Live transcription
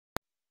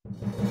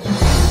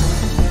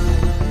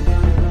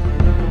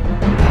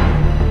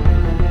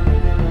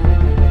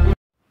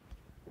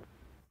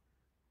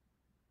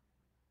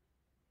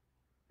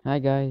Hi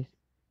guys,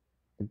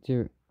 it's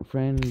your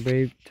friend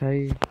Brave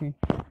Tiger here,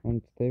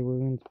 and today we're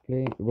going to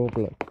play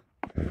Roblox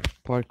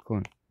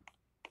parkour.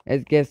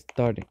 Let's get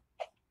started.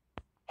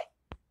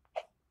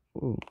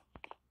 Ooh.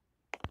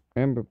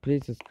 Remember,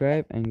 please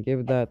subscribe and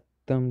give that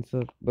thumbs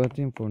up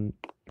button for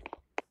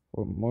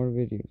more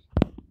videos.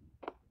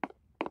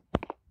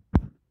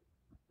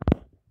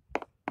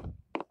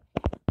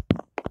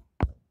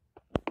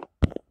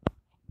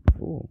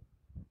 Ooh.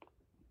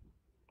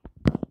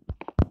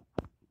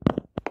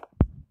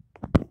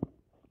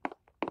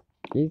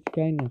 It's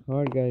kinda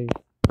hard, guys.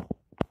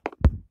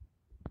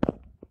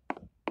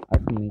 I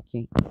can make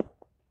it.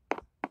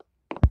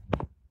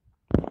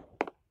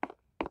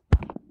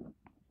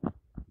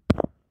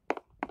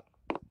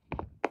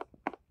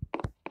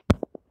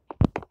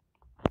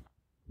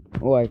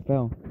 Oh, I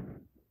fell.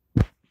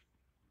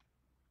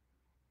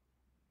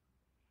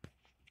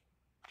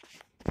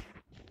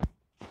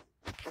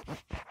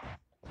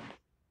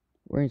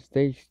 We're in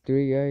stage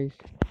 3, guys.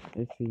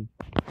 Let's see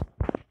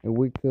if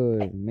we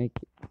could make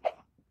it.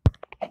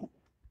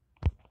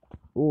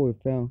 Oh, I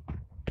fell.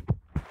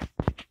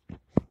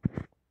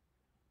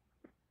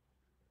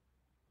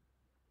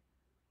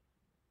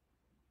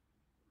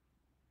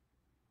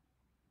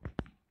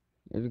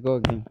 Let's go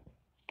again.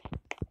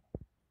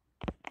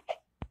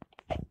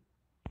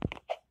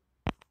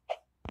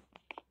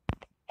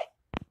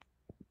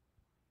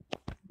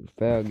 We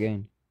fell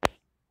again.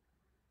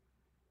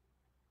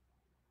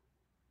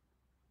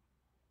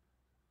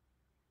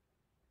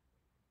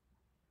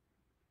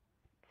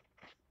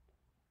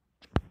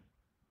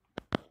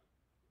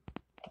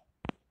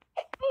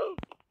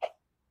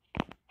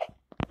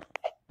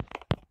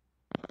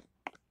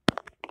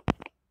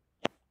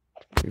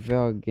 We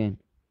fell again.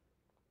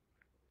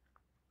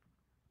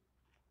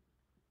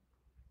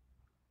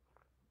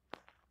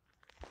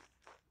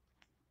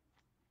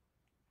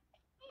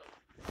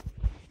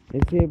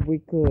 Let's see if we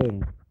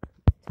could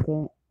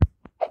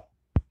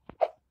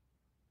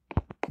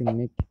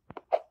make it.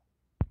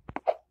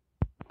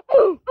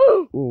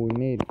 Oh, we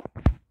made it.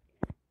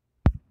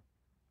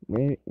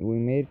 We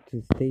made it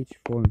to stage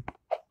 4.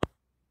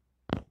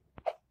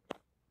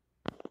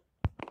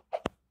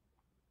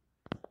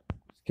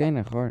 It's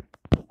kinda hard.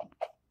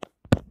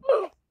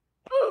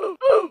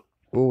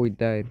 Oh, we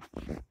died.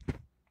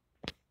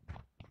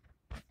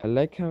 I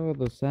like how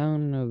the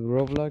sound of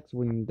Roblox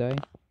when you die.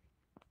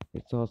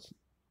 It's awesome.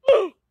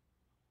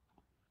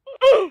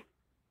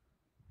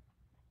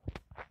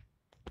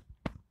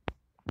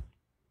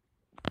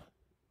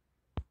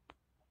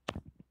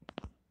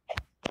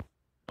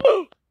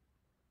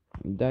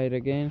 We died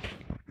again.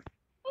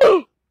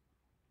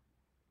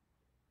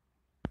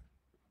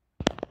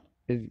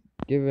 Let's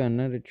give it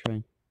another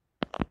try.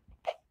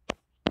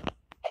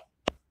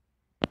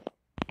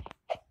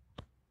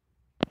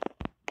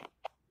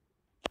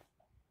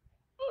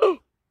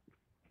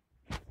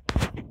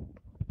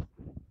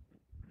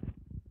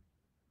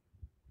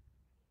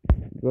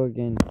 Go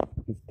again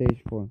in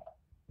stage 4.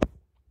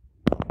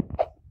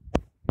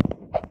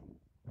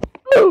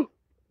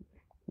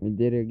 We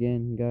did it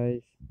again,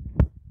 guys.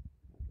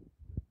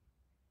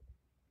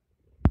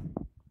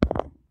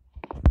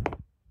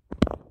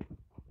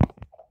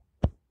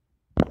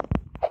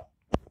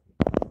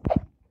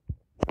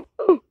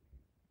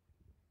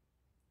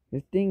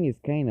 This thing is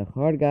kinda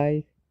hard,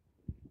 guys.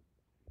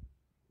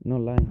 No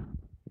lie.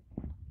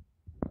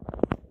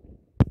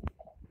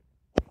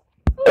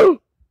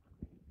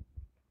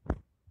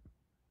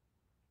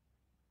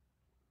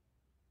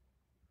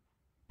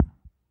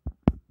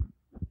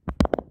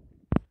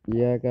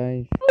 Yeah,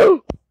 guys.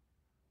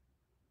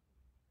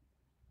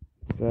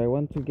 So I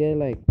want to get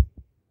like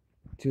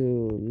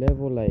to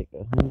level like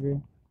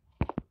 100.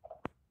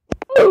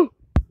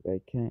 I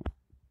can't.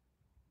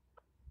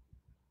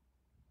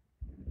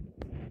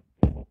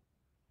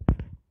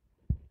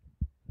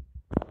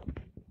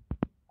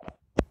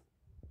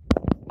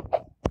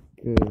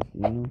 Cause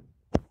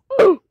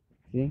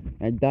see,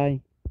 I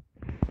die.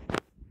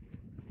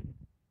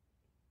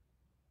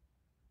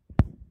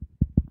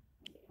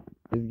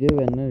 Let's give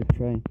it another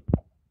try.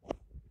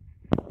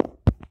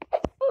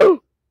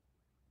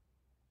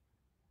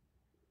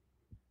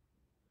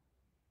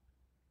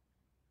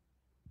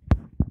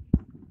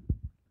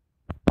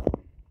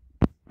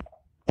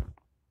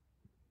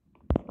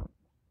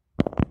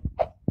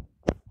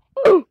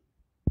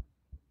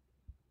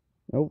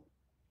 Nope.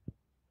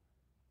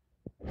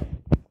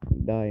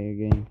 Die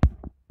again.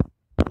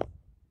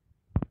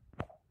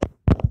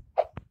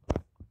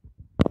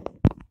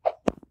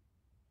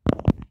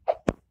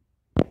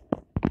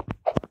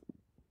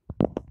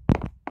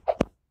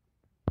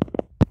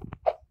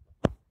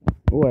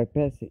 Oh, I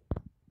passed it.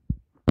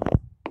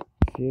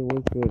 See,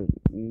 we could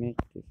make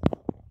this.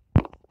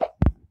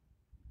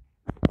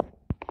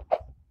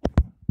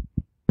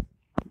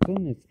 This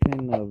one is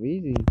kind of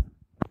easy,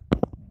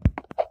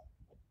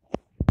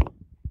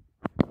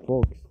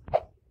 folks.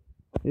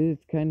 This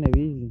is kind of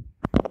easy.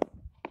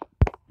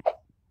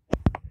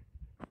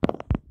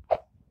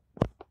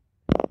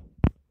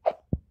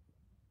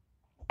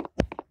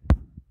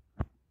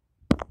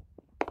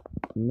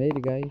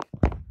 guys.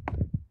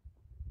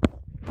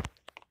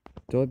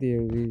 Told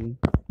you it was easy.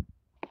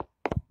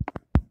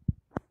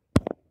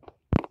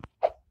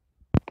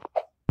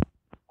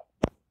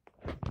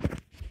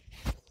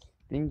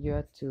 Think you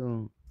had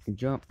to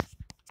jump,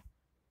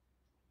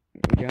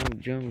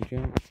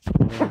 jump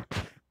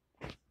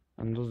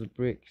on those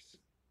bricks.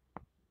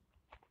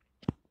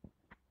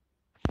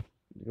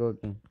 Go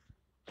again.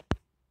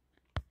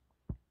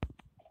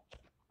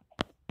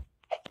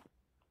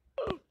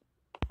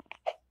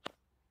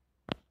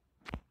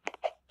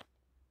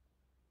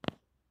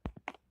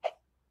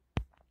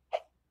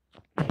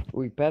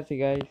 We passed it,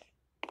 guys.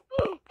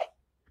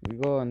 We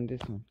go on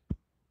this one.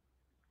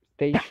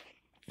 Stage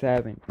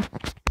 7.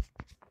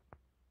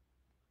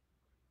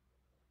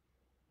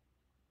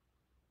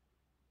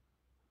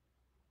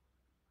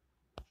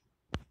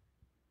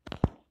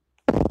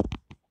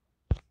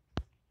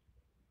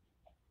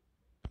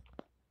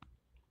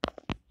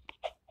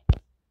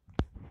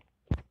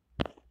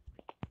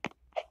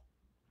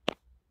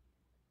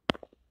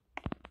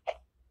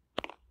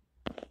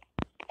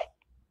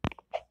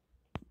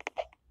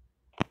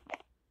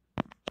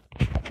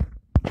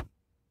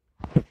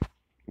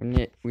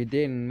 We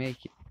didn't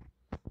make it.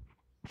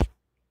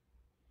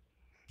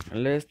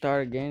 Let's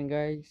start again,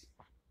 guys.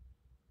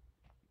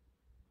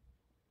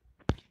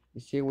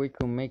 You see, we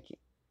could make it.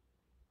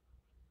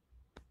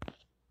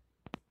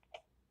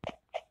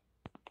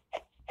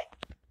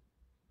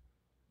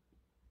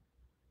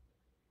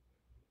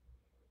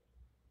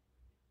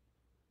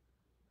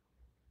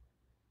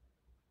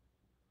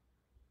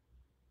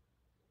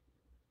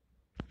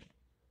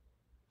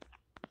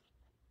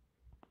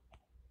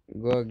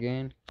 Go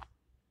again.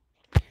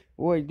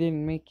 Oh, I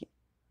didn't make it.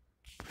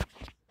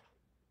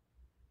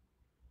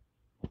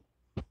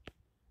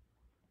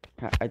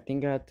 I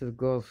think I had to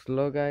go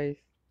slow, guys.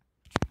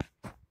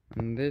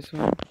 On this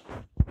one.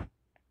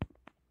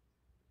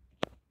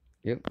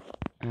 Yep,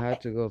 I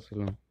had to go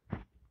slow.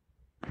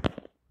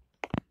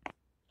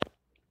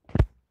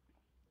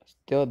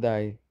 Still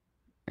died.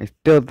 I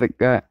still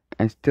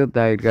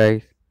died,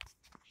 guys.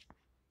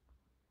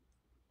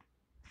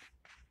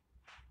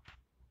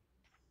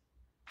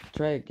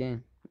 Try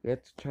again.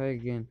 Let's try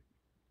again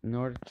in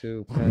order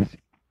to pass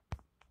it.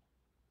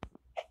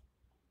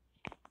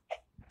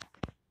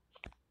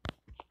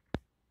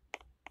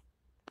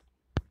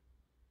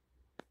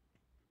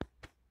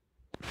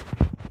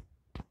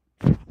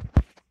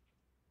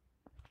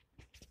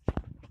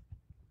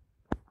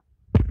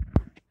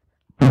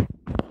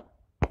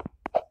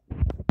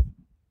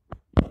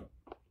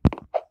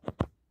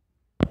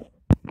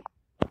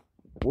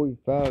 We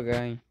fell,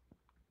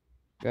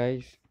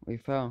 guys, we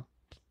fell.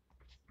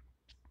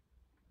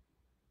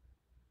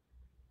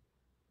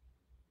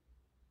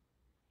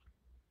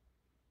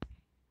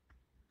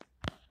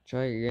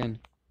 Try again.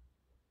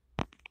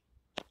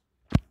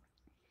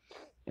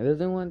 It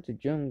doesn't want to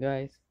jump,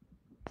 guys.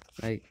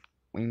 Like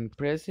when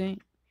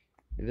pressing,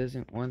 it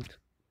doesn't want to.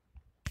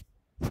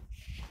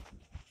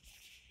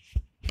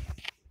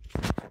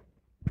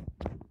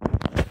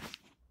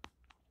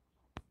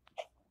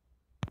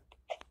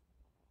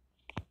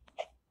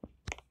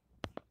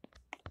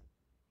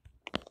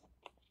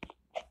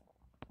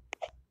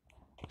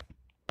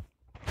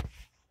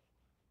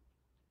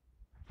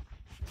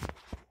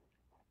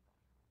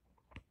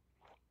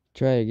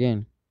 Try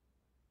again.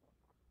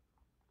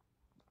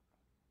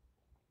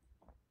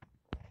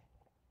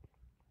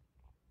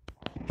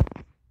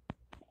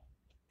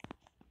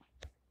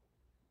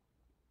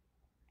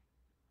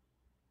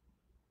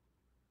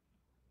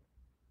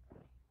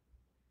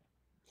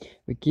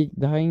 We keep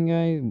dying,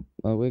 guys,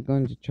 but we're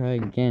going to try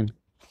again.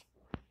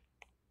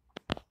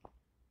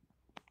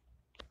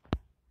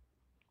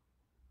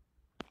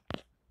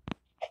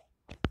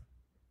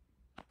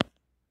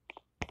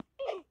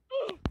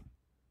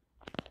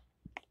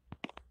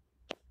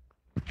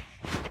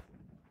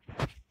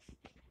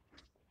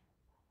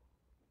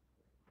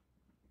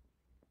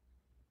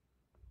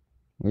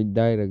 We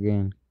died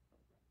again.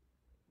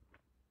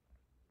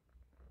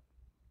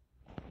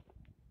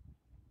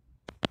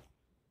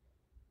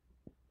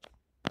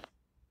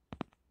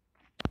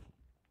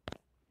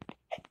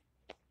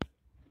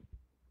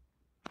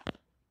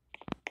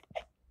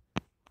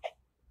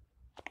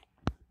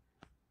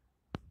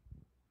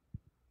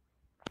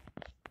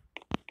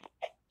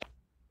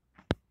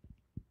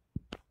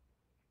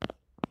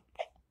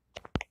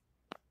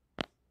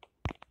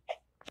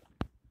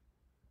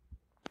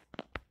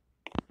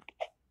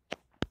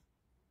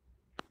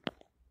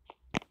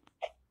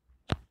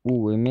 Ooh,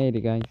 we made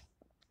it, guys.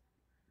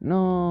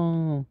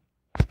 No.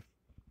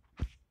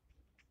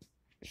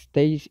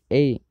 Stage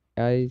 8,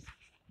 guys.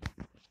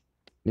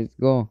 Let's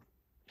go.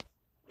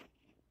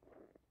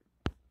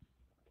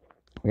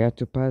 We have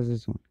to pass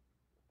this one.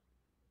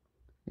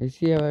 Let's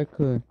see how I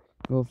could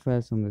go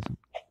fast on this one.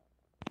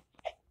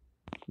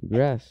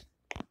 Grass.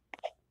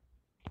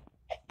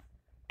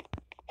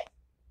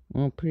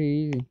 Oh, pretty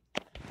easy.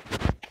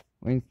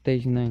 We're in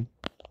stage 9.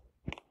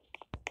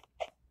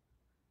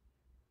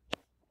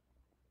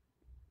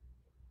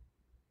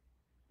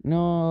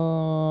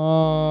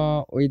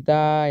 No, we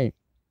died.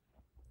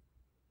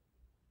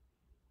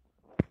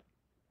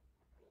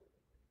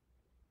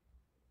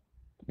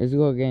 Let's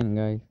go again,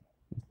 guys.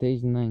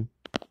 Stage 9.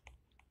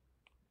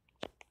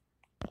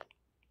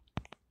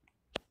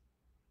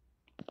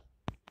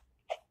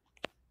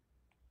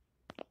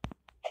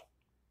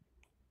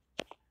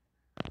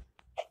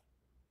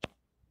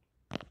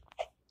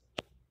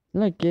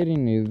 Like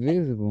getting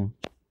invisible.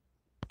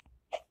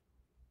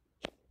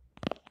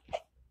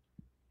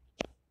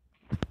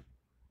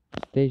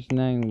 Stage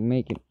 9, we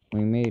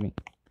made it.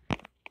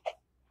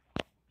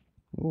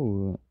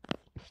 Ooh,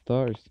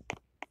 stars.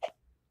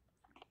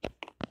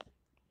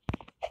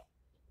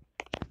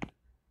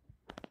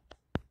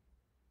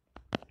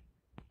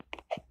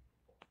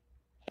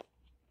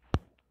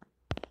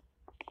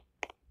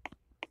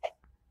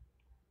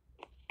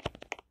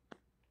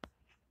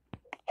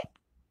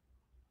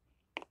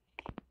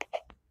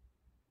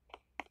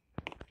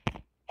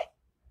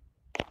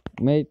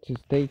 Made it to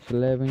stage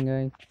 11,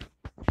 guys.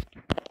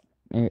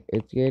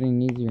 It's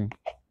getting easier.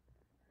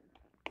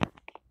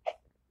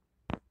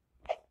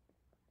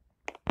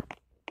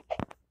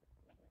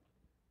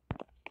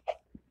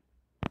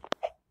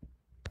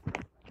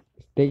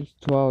 Stage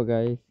 12,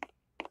 guys.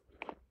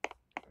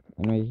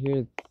 And right here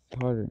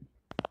it's harder.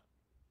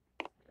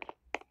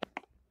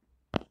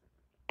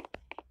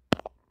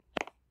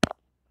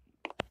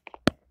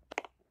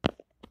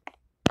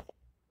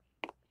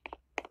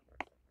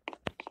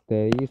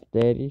 Steady,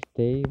 steady,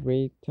 stay,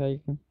 brave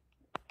tiger.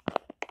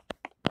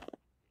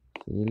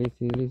 Silly,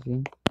 silly,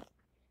 silly.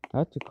 I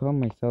have to calm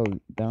myself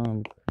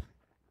down.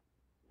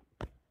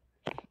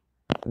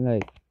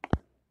 Like,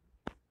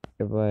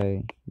 if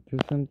I do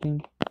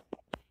something,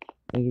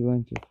 it's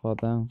going to fall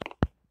down.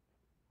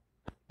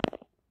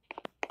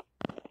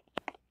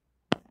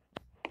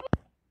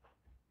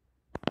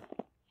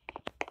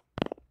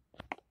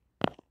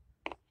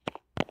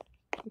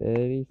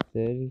 Steady,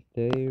 steady,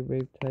 steady,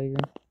 brave tiger.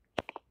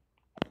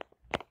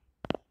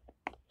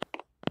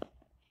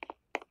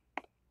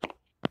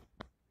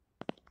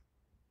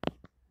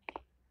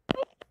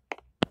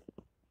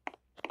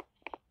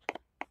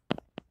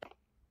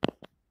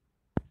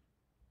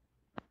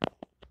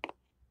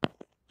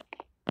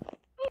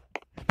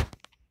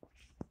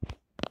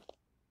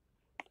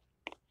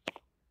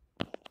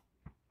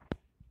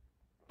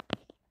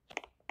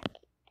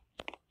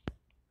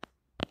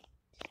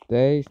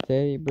 Steady,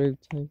 steady, brave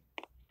tiger.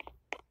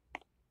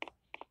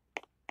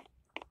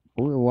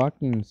 We're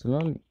walking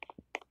slowly.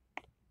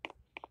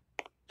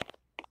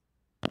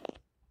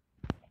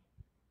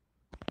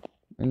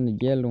 In the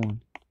yellow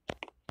one.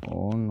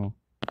 Oh no.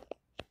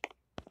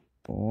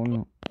 Oh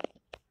no.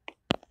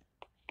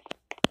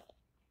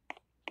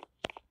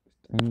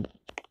 And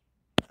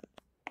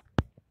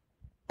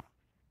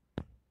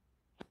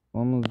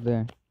almost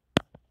there.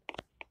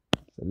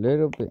 It's a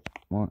little bit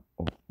more.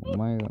 Oh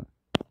my god.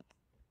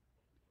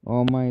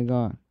 Oh my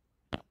god.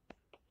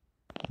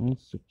 It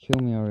wants to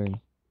kill me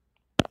already.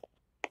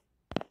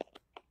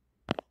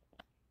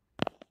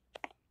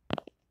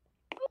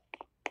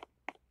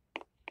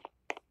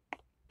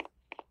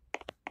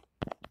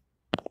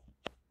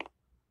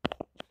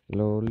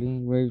 Slowly,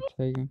 brave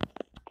tiger.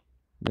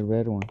 The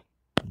red one.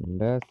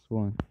 The last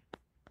one.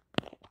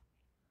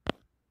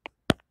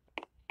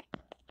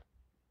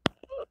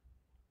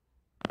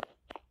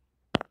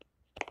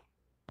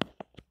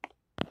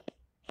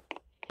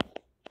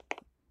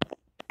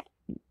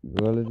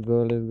 Go, let's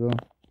go, let's go.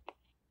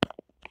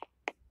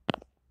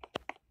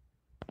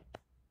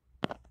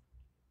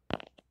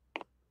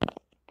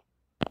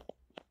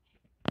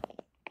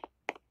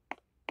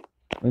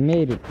 We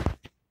made it.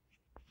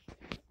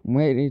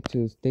 Made it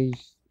to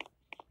stage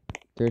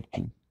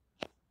 13.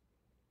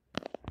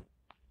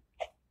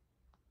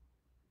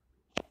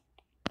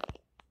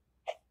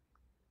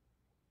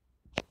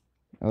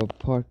 Of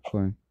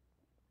parkour.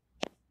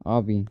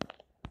 Obby.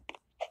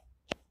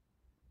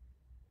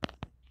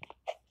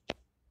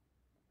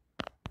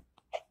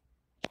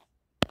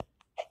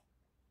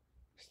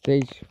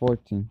 Stage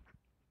 14.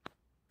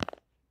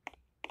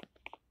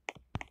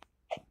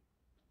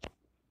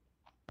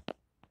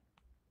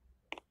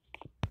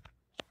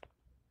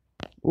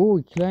 Oh,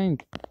 he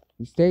climbed.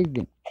 He saved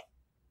it.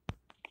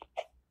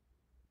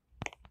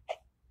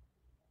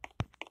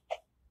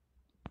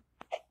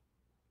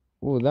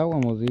 Oh, that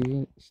one was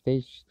easy.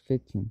 Stage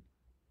 15.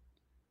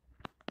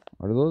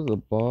 Are those the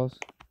balls?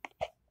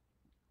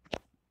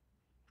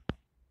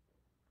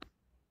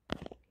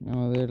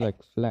 No, they're like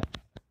flat.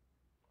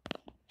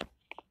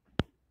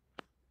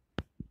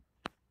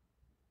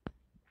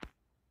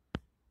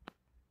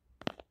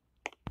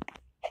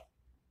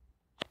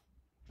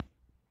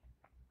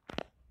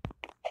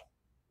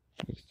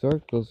 Like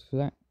circles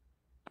flat.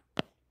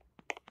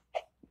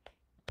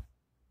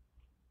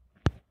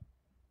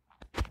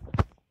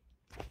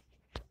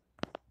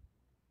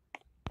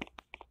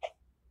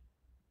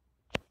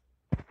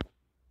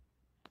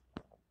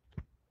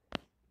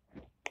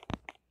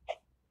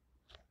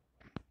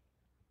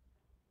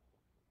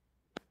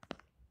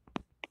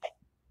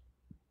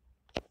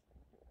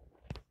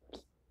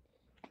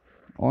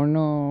 Oh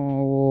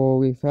no,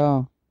 we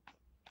fell.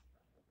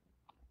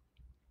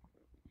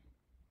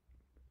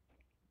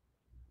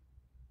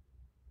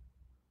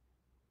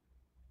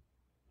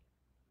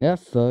 That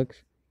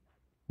sucks.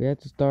 We have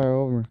to start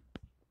over.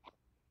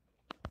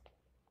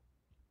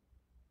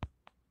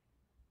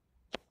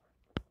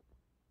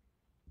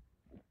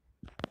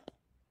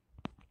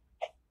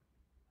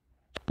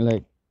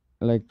 Like,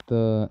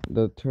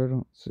 the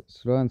turtle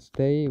slow and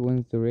stay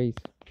wins the race.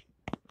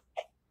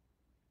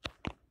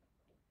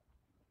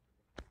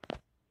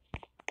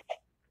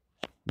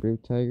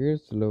 Brave tiger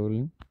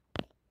slowly.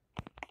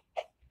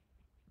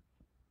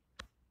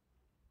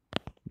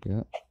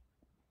 Yeah.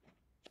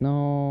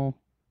 No.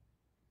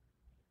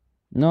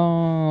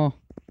 No.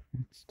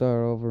 Let's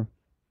start over.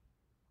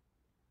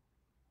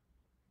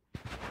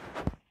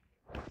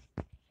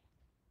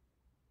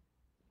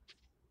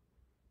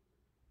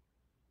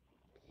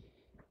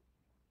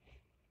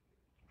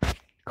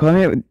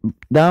 Comment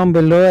down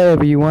below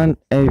if you want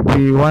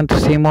to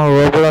see more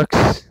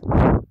Roblox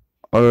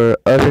or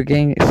other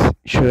games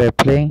should I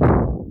play.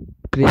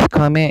 Please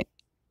comment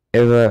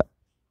if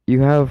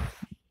you have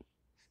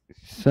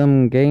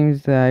some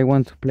games that I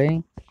want to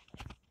play.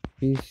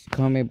 Please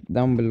comment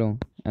down below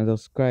and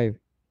subscribe.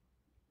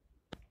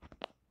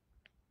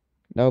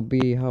 That would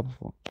be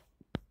helpful.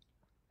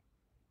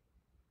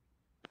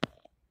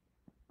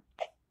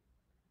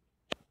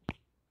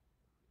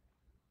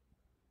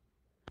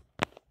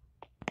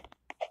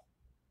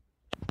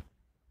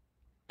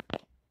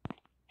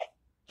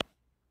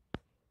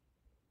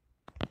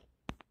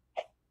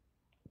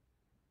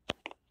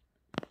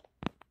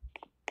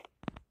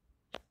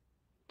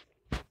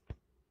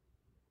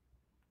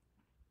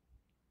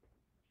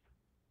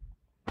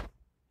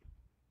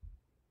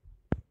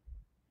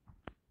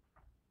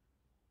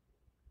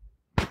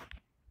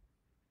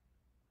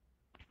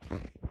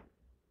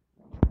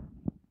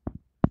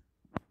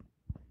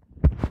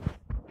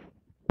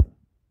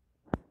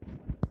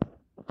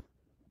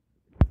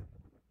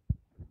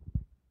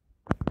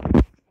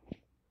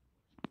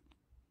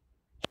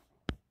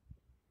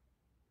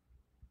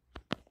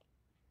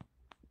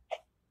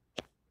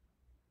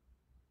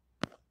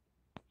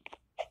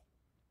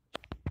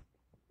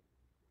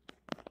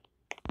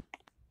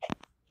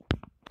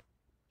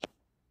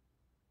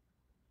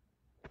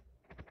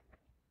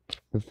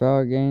 Without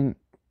again,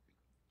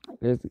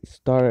 let's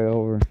start it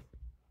over.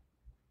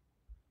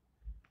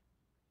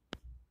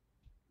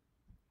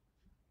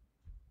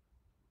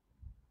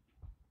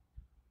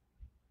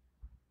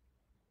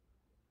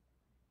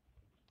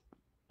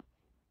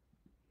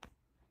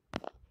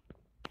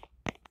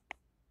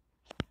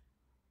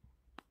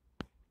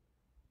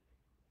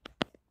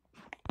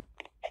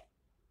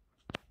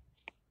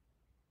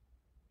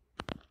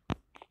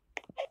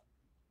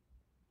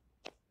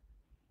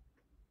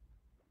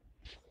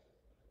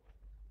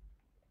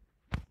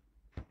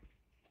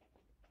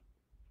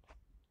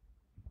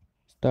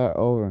 Start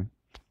over.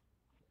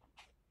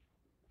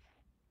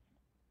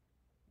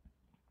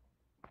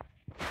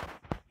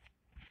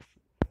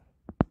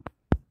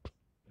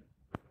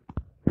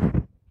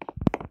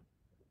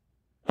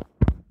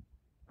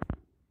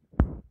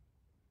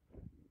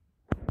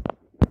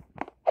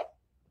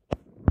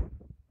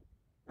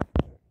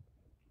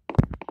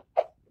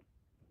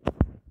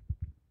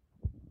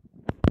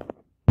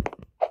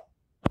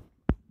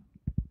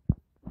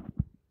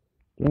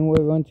 Then we're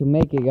going to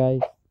make it,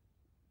 guys.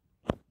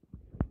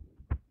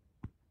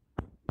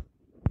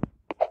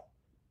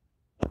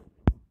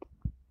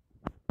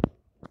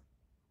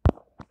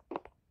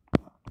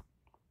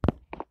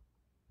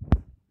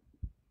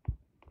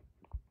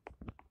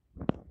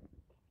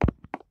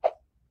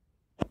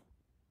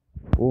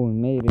 Oh, we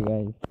made it,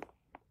 guys.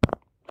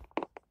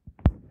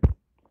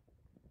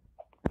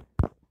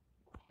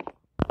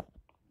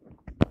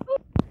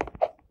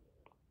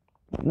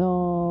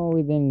 No,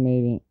 we didn't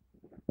make it.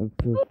 It's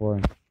too far.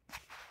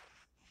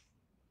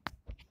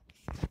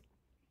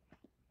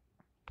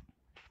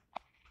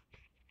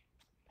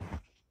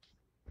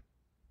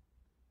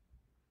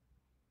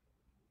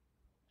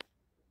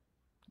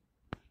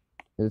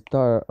 Let's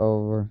start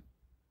over.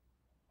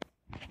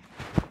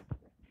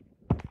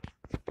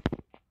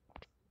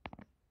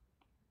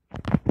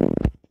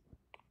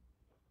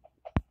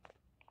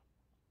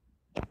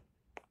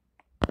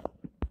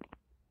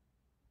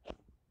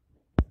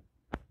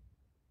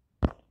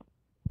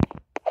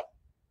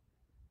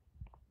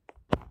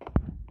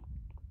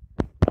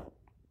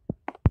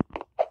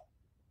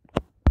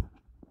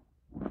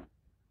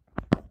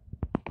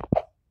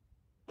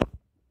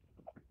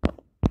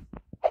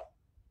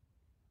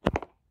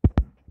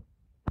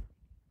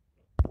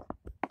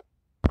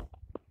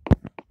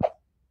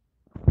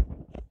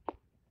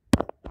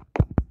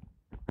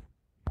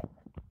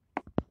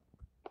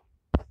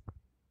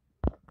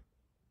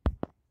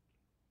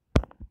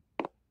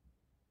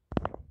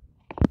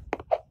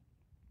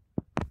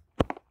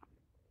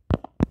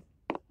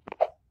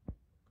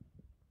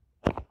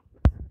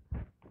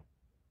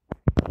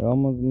 We're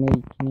almost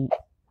making it.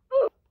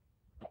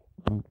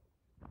 Oh,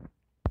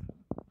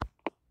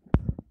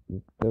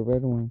 it's the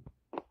red one.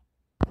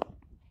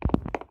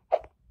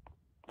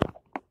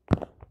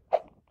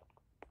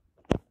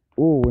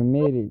 Oh, we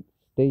made it.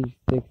 Stage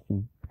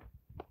 16.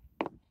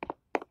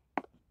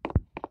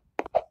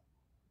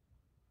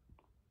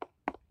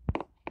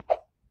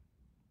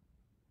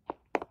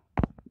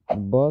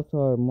 Boss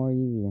are more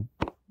easier.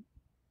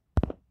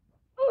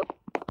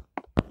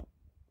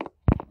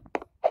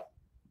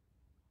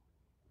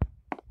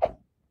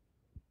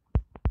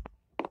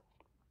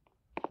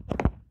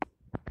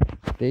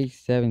 Stage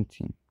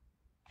 17.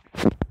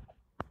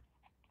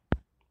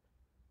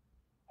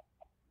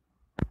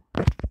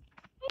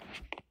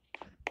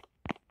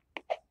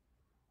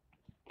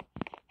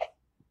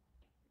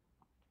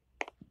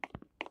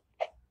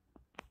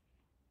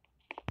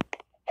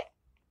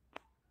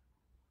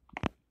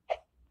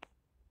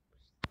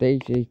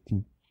 Stage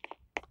 18.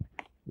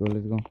 Go,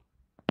 let's go.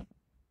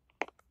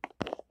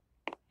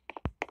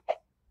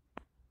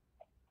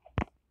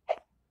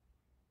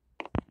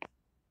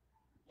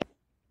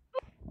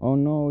 Oh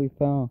no, we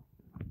fell.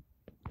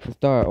 Let's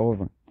start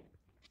over.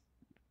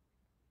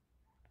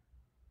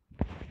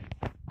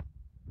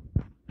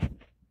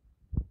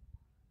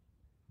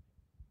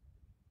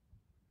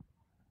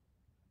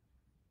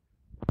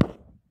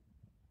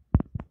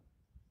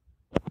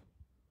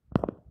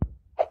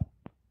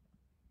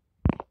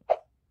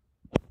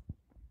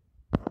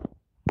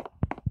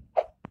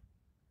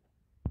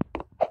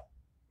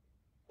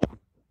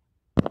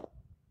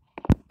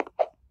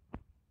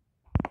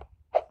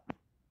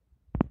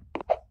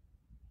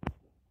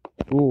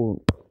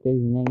 Ooh, stage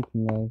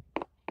 19, guys.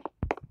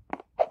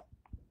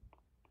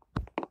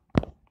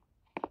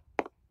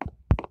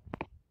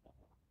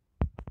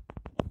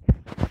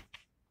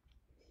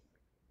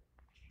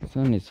 This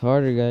one is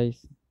harder,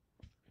 guys.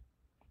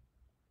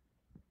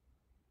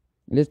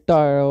 Let's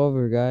start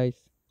over, guys.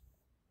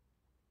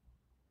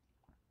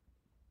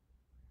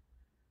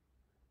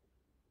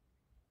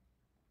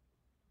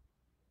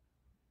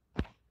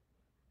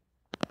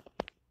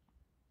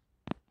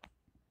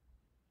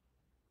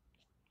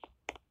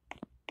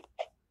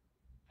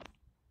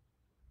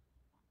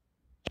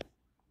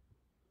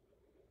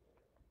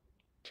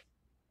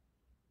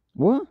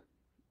 What?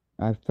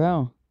 I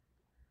fell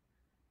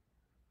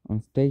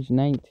on stage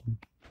 19.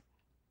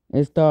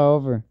 Let's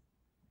start over.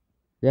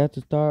 You have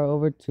to start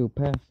over to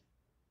pass.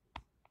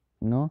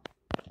 You know?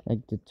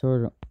 Like the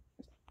turtle.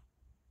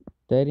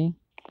 Steady.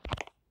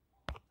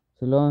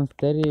 Slow and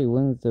steady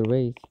wins the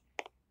race.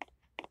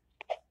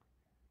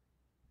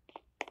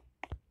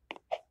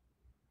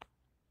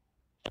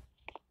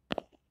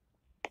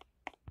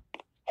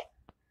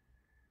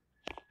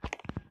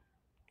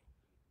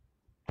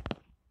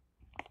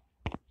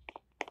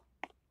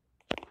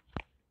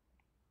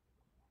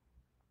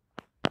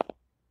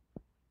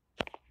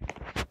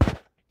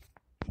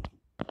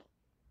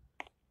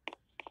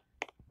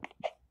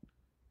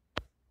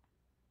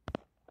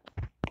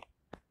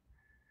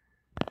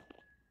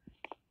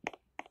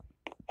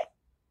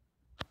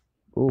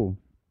 Ooh.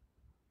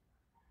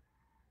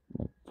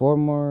 Like 4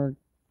 more.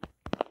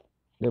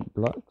 They're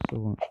blocks or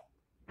what?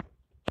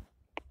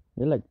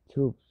 They're like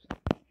tubes.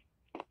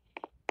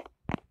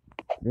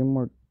 2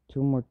 more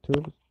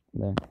tubes.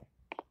 There.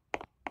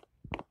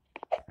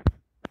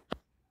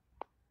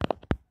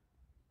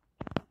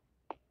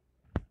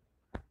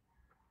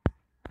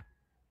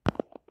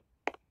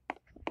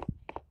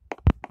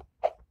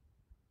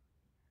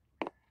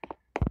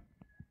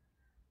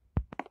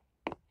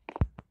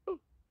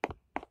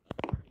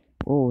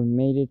 Oh, we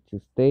made it to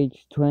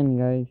stage 20,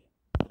 guys.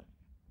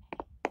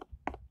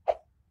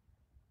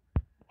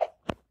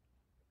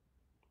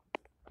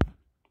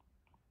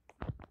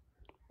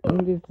 I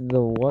think this is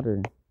the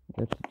water.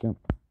 Let's jump.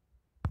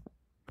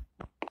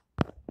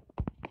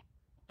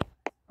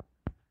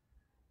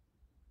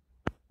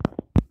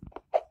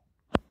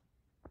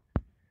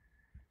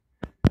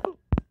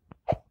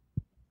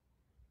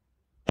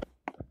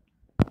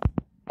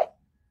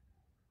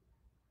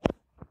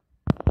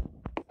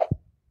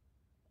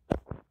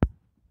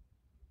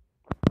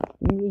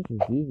 I think this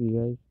is easy,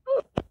 guys.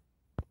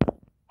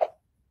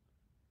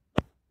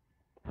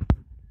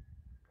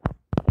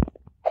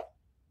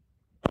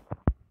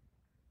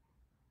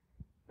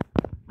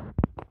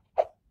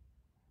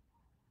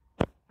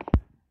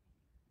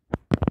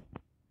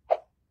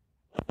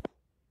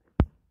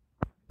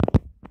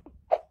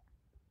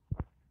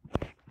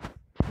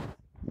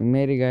 We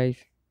made it, guys.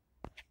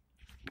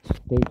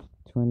 Stage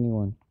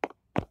 21.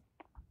 I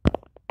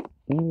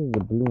think this is the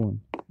blue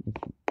one.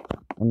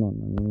 Oh,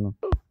 no.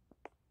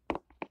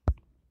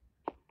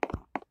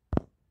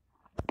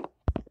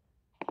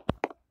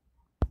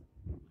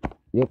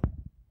 Yep,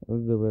 that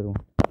was the red one.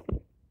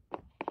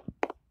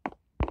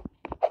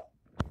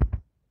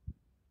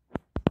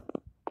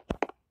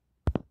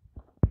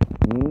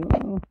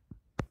 No.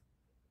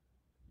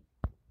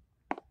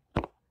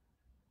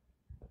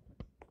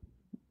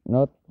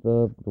 Not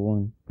the blue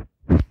one.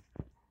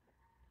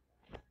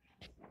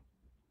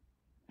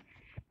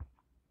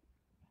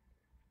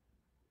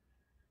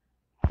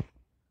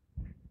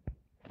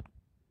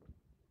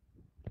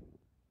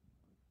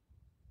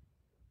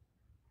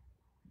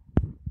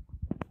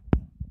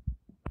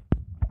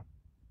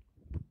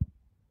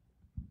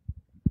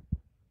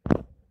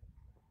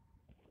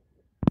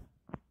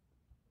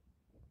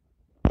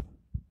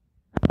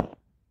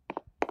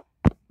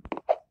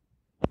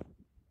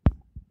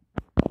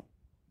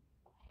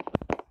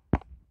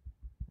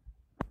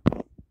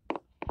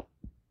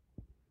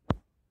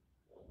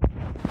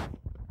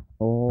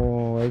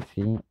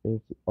 see,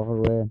 it's all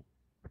red.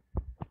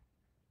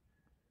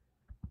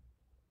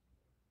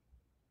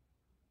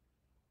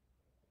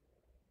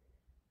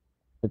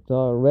 It's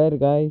all red,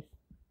 guys.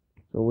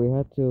 So we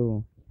have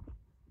to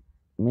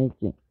make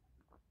it.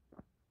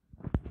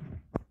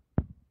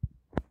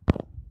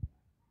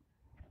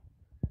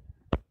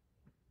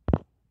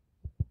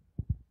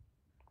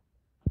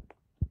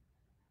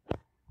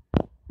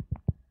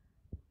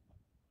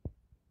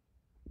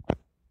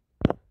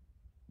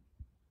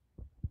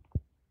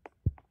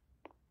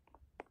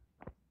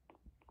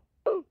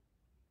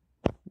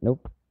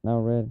 Nope, not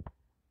red.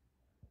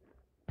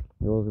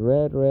 It was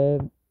red,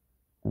 red,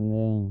 and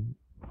then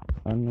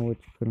I don't know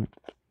which color.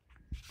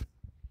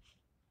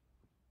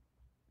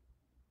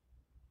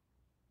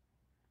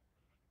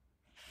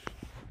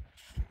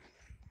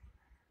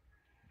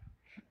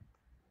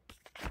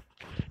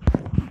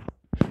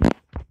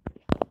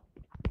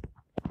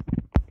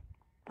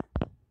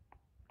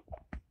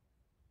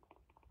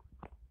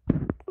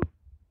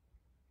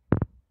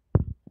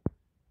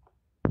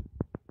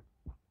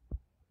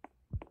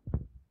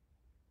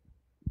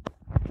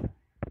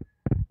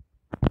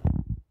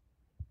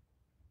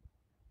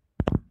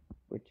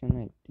 Which one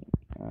I think?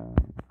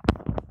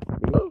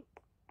 Blue?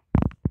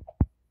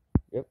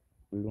 Yep,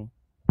 blue.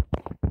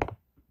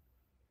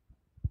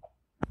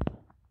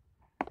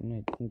 And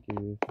I think it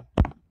is.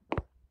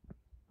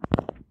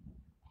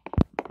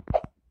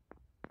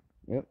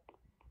 Yep,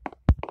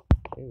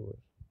 it was.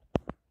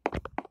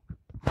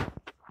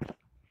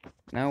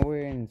 Now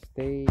we're in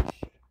stage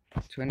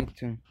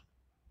 22.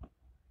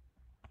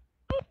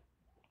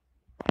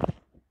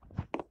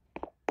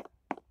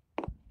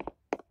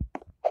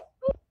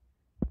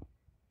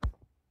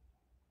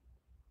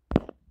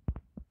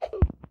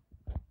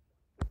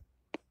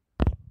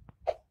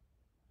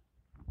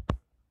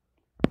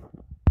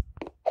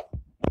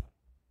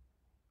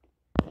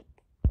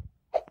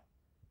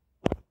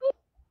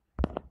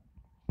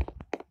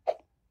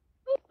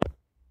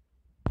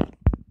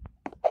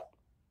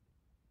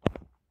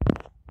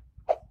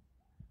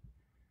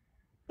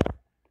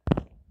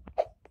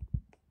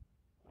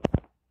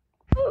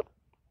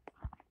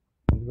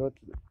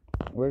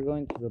 We're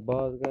going to the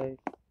boss, guys.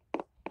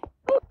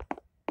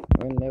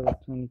 We're in level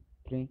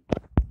 23.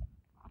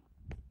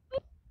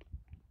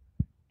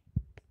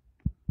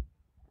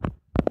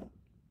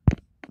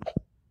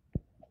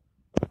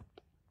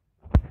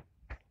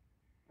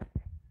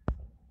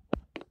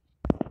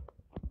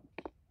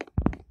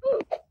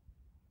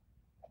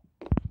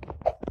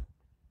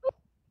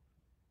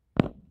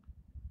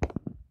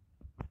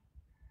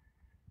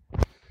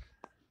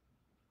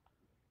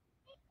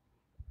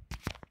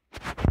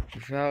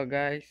 You fell,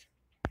 guys.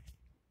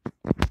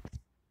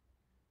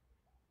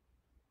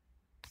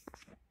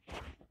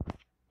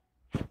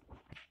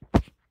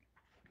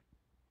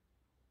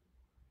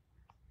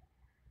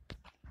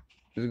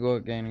 Let's go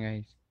again,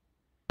 guys.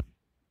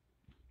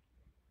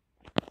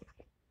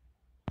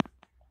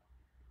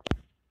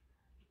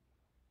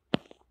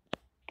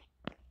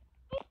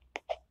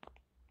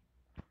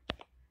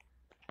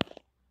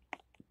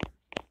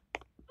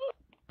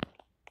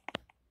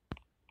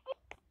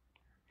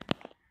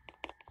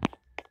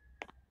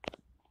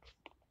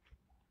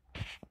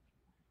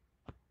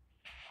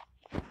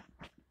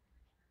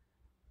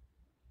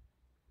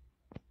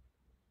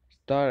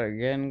 Start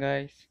again,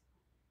 guys.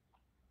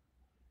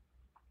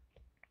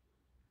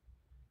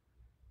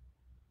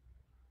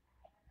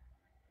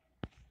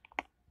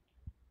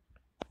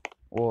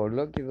 Whoa,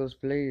 look at those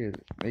players.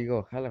 They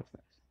go hella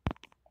fast.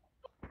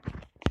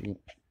 See,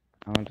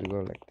 I want to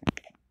go like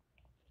that.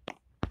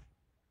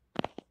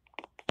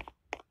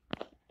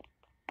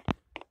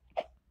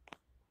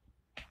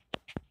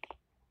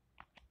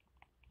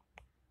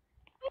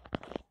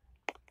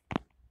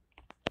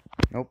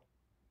 Nope.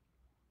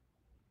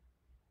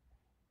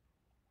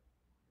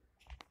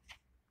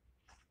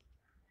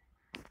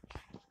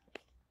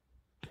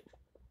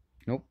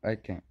 Nope, I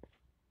can't.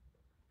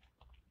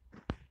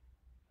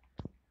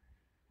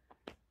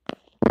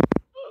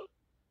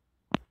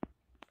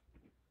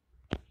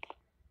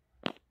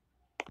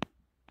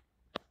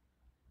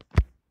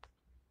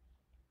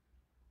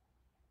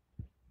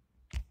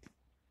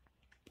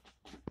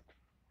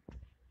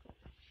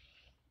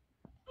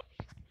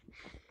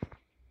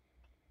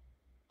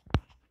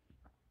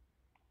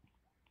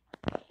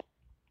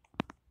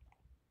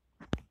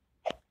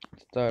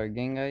 Start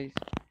again, guys.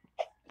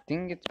 I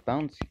think it's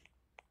bouncy.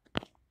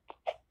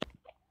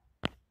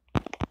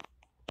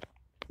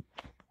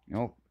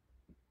 Nope.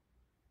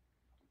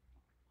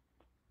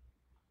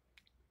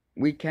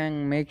 We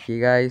can make it,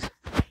 guys.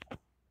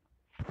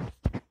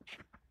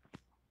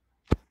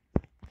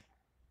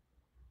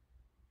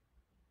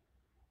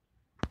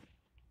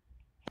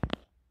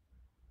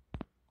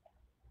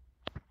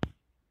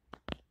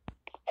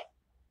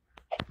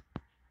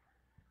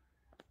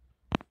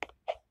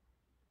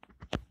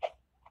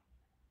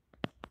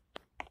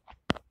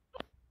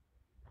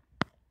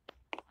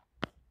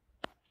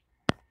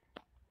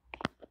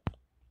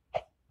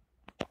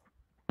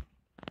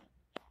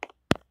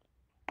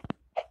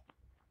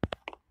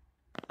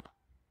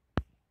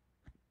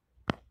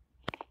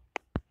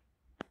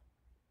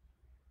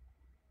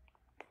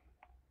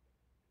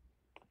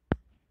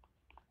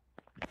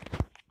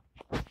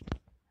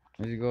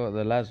 Let's go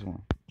the last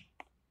one.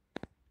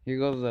 Here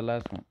goes the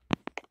last one.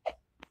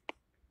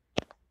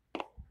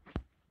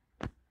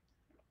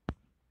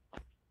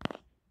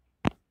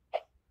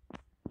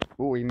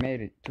 Oh, we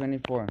made it.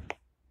 24.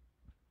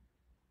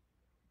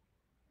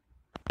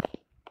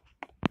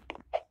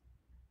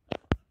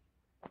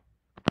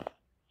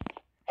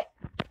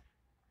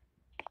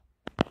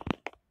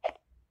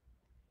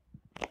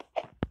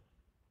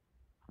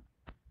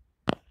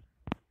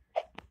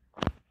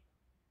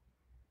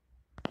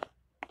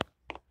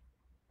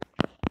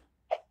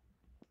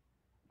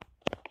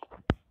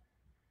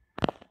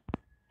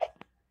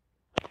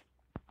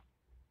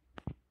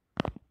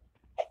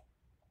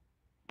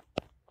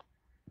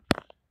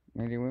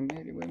 Made it, we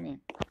made it, we made it.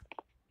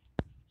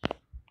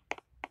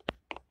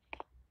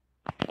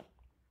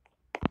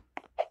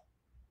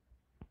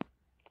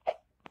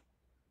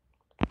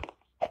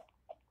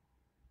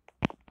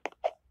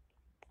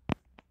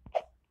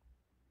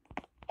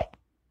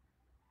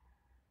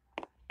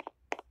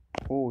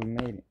 Oh, we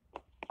made it.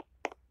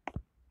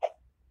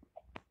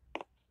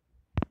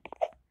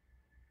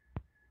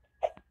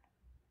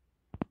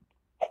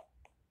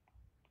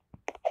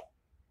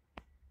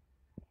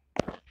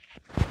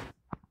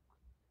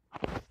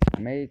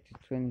 Made it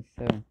to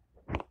 27.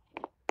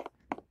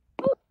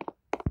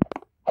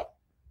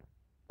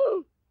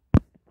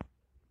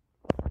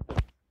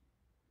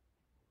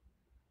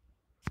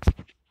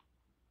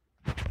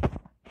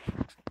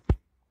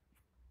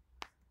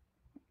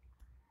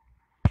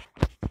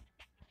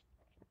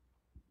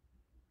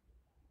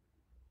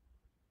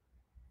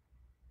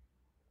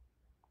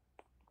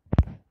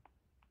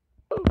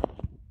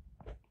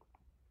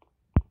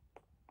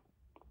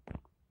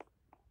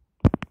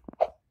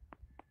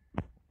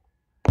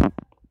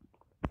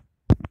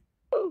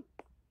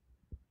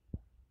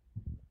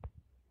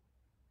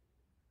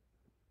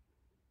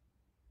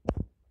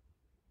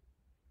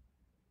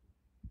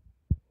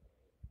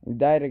 We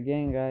died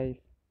again, guys.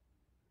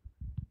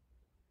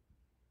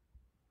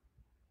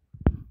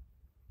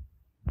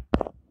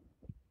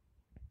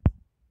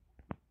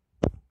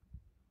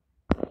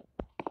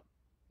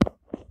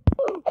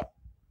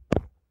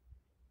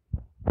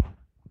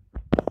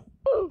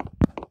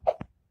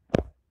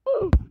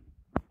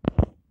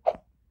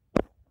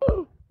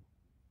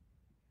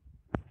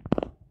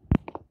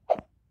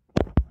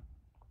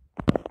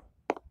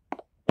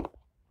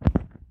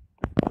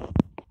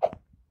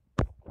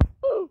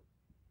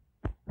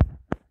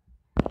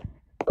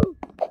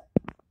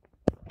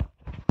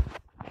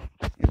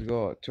 Let's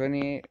go.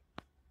 28.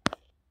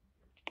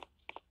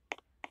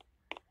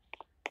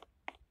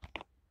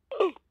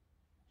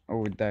 Oh,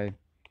 we died.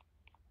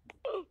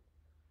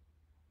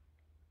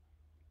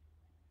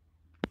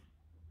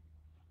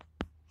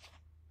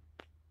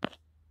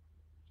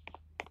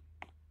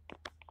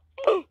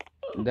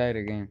 Died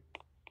again.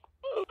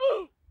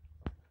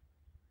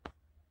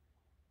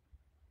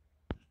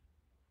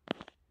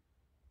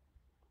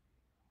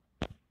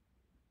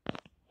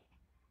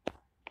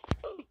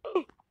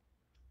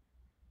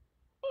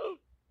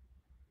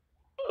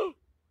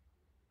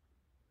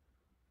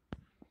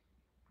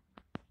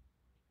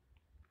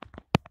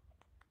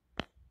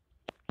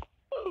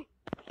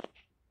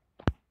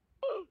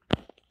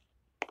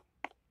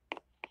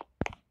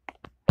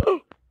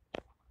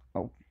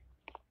 Oh.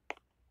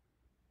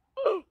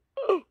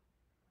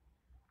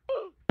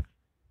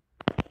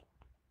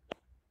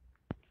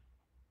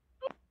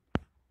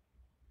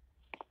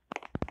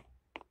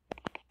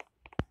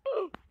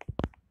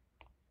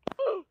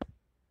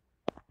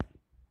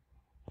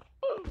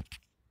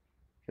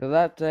 So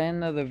that's the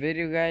end of the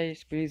video,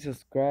 guys. Please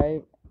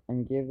subscribe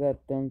and give that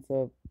thumbs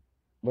up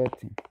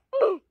button.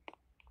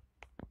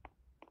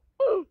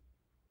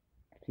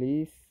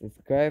 Please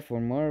subscribe for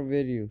more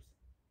videos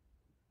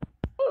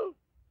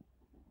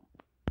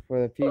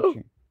for the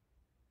future.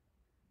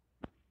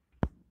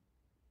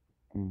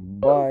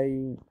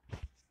 Bye.